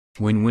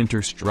When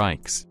winter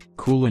strikes,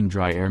 cool and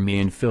dry air may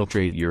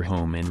infiltrate your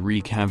home and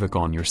wreak havoc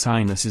on your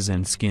sinuses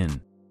and skin.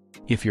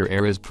 If your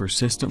air is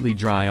persistently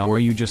dry or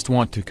you just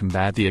want to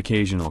combat the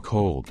occasional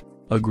cold,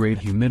 a great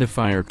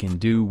humidifier can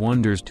do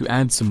wonders to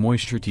add some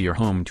moisture to your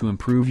home to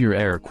improve your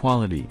air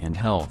quality and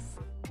health.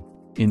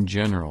 In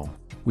general,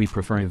 we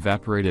prefer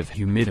evaporative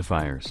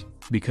humidifiers,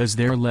 because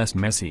they're less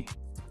messy.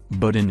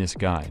 But in this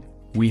guide,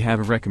 we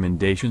have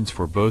recommendations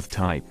for both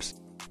types.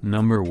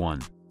 Number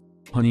 1.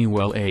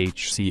 Honeywell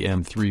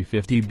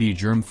HCM350B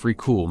Germ-Free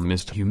Cool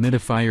Mist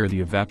Humidifier.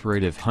 The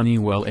evaporative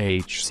Honeywell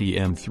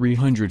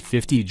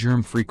HCM350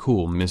 Germ-Free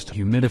Cool Mist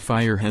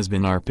Humidifier has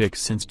been our pick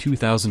since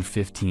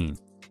 2015.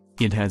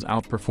 It has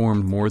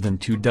outperformed more than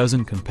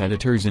 24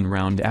 competitors in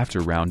round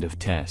after round of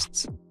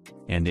tests.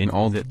 And in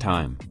all that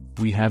time,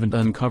 we haven't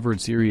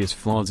uncovered serious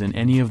flaws in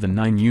any of the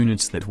 9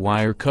 units that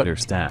Wirecutter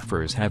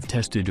staffers have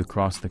tested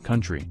across the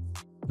country.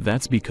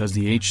 That's because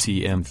the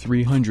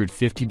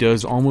HCM350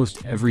 does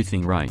almost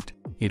everything right.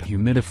 It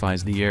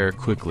humidifies the air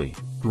quickly,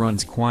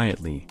 runs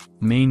quietly,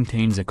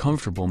 maintains a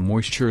comfortable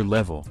moisture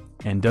level,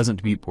 and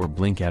doesn't beep or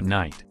blink at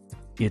night.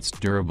 Its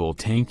durable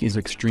tank is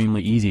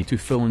extremely easy to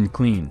fill and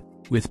clean,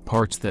 with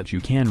parts that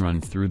you can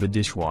run through the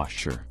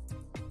dishwasher.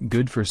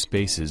 Good for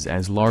spaces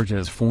as large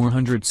as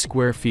 400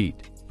 square feet,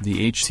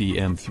 the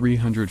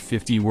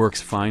HCM350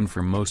 works fine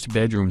for most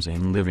bedrooms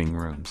and living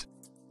rooms.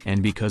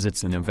 And because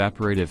it's an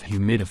evaporative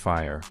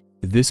humidifier,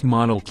 this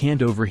model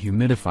can't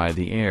over-humidify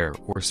the air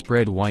or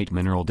spread white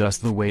mineral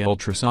dust the way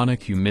ultrasonic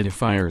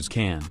humidifiers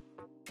can.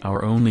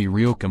 Our only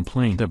real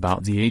complaint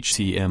about the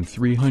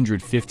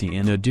HCM350,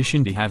 in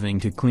addition to having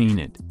to clean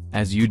it,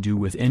 as you do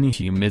with any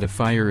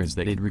humidifier, is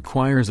that it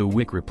requires a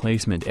wick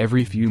replacement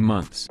every few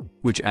months,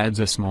 which adds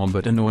a small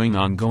but annoying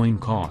ongoing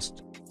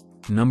cost.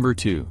 Number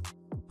 2.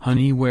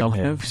 Honeywell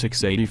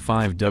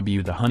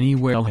HEV685W. The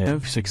Honeywell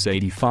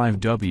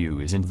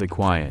HEV685W isn't the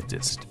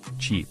quietest,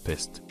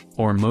 cheapest,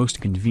 or most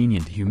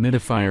convenient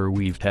humidifier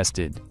we've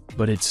tested,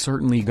 but it's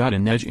certainly got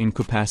an edge in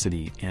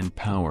capacity and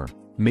power,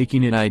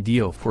 making it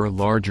ideal for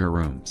larger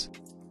rooms.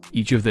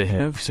 Each of the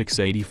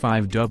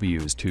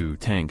HEV685W's 2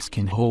 tanks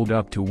can hold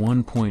up to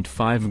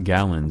 1.5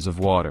 gallons of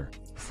water,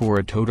 for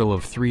a total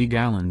of 3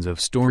 gallons of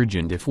storage,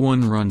 and if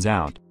one runs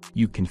out,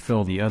 you can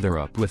fill the other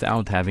up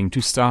without having to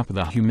stop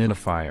the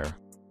humidifier.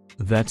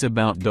 That's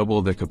about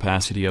double the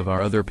capacity of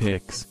our other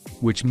picks,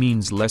 which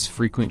means less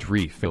frequent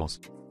refills.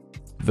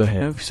 The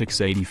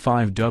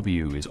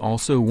HEV685W is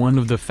also one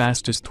of the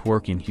fastest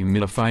working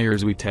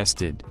humidifiers we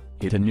tested.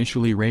 It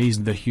initially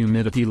raised the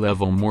humidity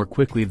level more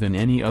quickly than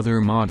any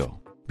other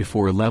model,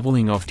 before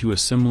leveling off to a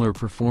similar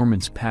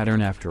performance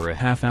pattern after a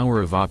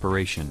half-hour of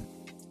operation.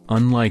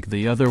 Unlike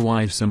the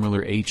otherwise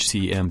similar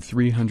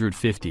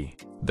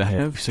HCM350, the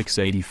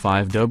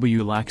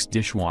HEV685W lacks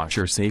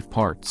dishwasher-safe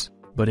parts,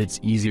 but it's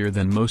easier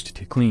than most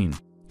to clean,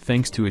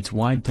 thanks to its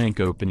wide tank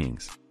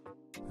openings.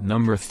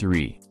 Number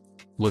 3.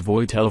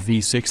 Levoit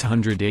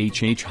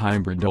LV600HH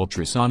Hybrid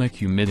Ultrasonic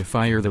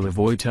Humidifier. The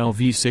Levoit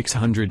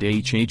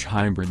LV600HH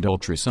Hybrid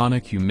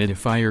Ultrasonic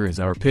Humidifier is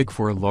our pick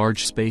for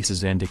large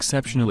spaces and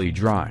exceptionally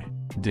dry,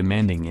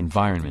 demanding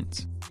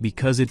environments,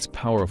 because its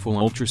powerful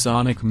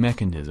ultrasonic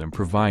mechanism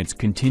provides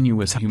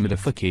continuous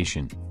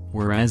humidification,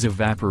 whereas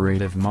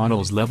evaporative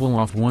models level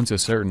off once a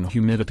certain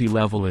humidity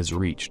level is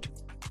reached.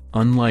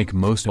 Unlike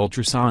most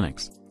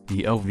ultrasonics,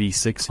 the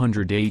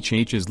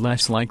LV600HH is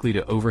less likely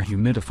to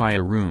over-humidify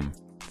a room,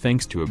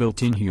 thanks to a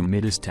built-in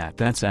humidistat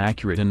that's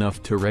accurate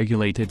enough to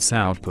regulate its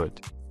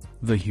output.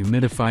 The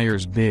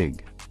humidifier's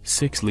big,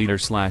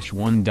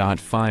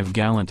 6-liter/1.5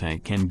 gallon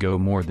tank can go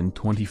more than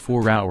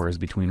 24 hours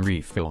between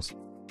refills.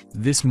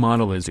 This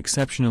model is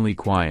exceptionally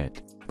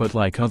quiet, but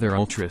like other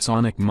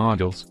ultrasonic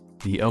models,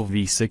 the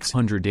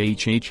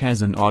LV600HH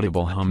has an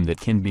audible hum that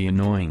can be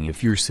annoying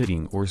if you're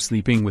sitting or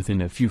sleeping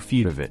within a few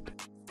feet of it.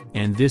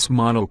 And this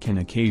model can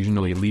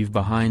occasionally leave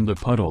behind a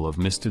puddle of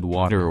misted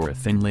water or a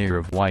thin layer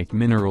of white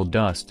mineral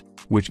dust,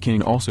 which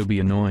can also be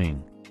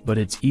annoying, but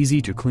it's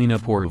easy to clean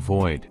up or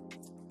avoid.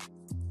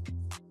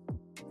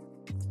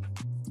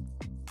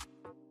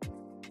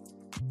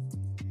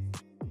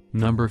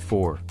 Number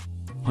 4.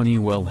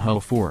 Honeywell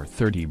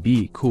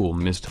HEL430B Cool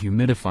Mist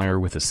Humidifier.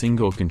 With a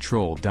single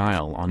control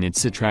dial on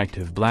its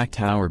attractive black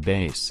tower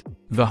base,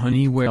 the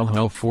Honeywell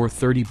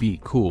HEL430B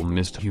Cool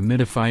Mist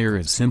Humidifier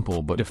is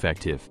simple but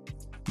effective.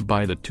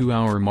 By the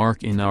 2-hour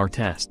mark in our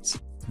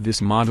tests,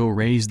 this model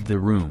raised the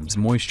room's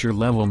moisture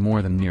level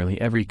more than nearly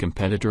every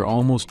competitor,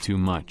 almost too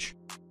much.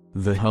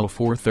 The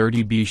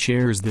HEL430B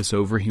shares this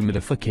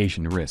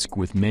overhumidification risk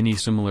with many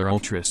similar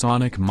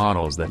ultrasonic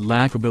models that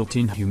lack a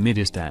built-in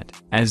humidistat,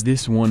 as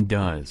this one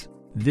does.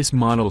 This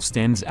model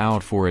stands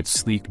out for its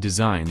sleek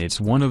design. It's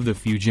one of the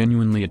few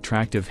genuinely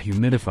attractive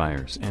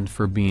humidifiers, and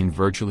for being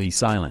virtually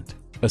silent,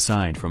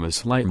 aside from a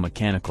slight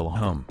mechanical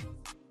hum.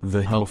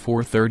 The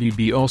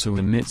HEL430B also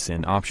emits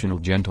an optional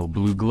gentle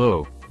blue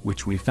glow,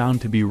 which we found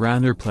to be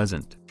rather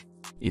pleasant.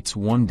 Its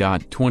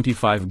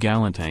 1.25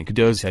 gallon tank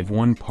does have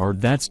one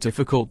part that's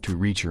difficult to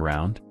reach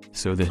around,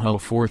 so the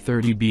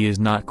HEL430B is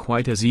not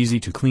quite as easy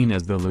to clean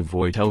as the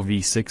Levoit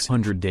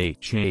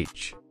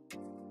LV600HH.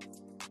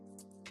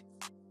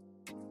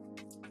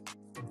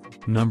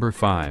 Number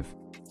 5.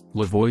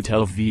 Levoit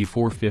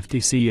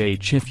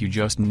LV450CH. If you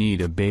just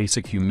need a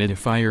basic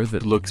humidifier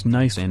that looks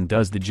nice and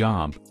does the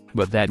job,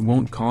 but that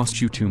won't cost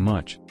you too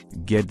much,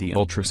 get the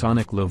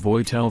ultrasonic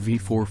Levoit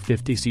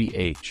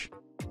LV450CH.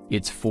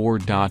 Its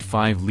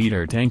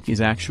 4.5-liter tank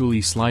is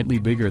actually slightly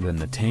bigger than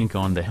the tank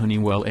on the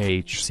Honeywell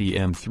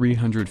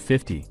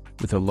HCM350,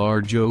 with a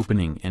large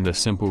opening and a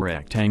simple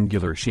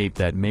rectangular shape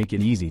that make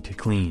it easy to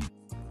clean.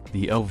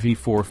 The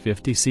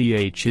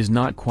LV450CH is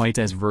not quite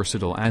as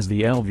versatile as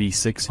the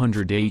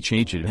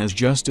LV600HH. It has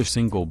just a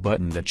single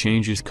button that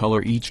changes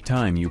color each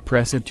time you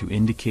press it to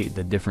indicate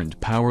the different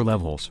power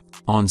levels,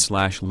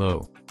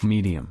 on/low,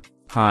 medium,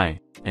 high,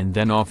 and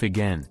then off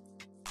again.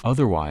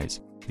 Otherwise,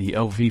 the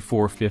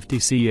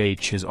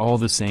LV450CH has all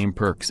the same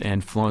perks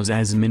and flaws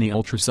as many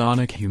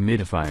ultrasonic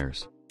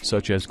humidifiers,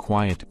 such as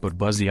quiet but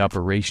buzzy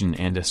operation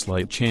and a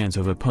slight chance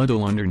of a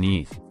puddle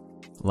underneath.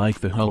 Like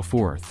the Hull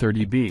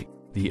 430B,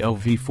 the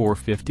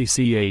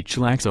LV450CH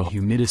lacks a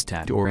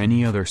humidistat or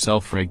any other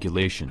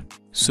self-regulation,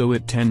 so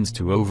it tends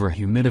to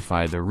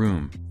over-humidify the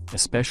room,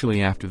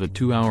 especially after the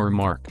 2-hour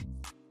mark.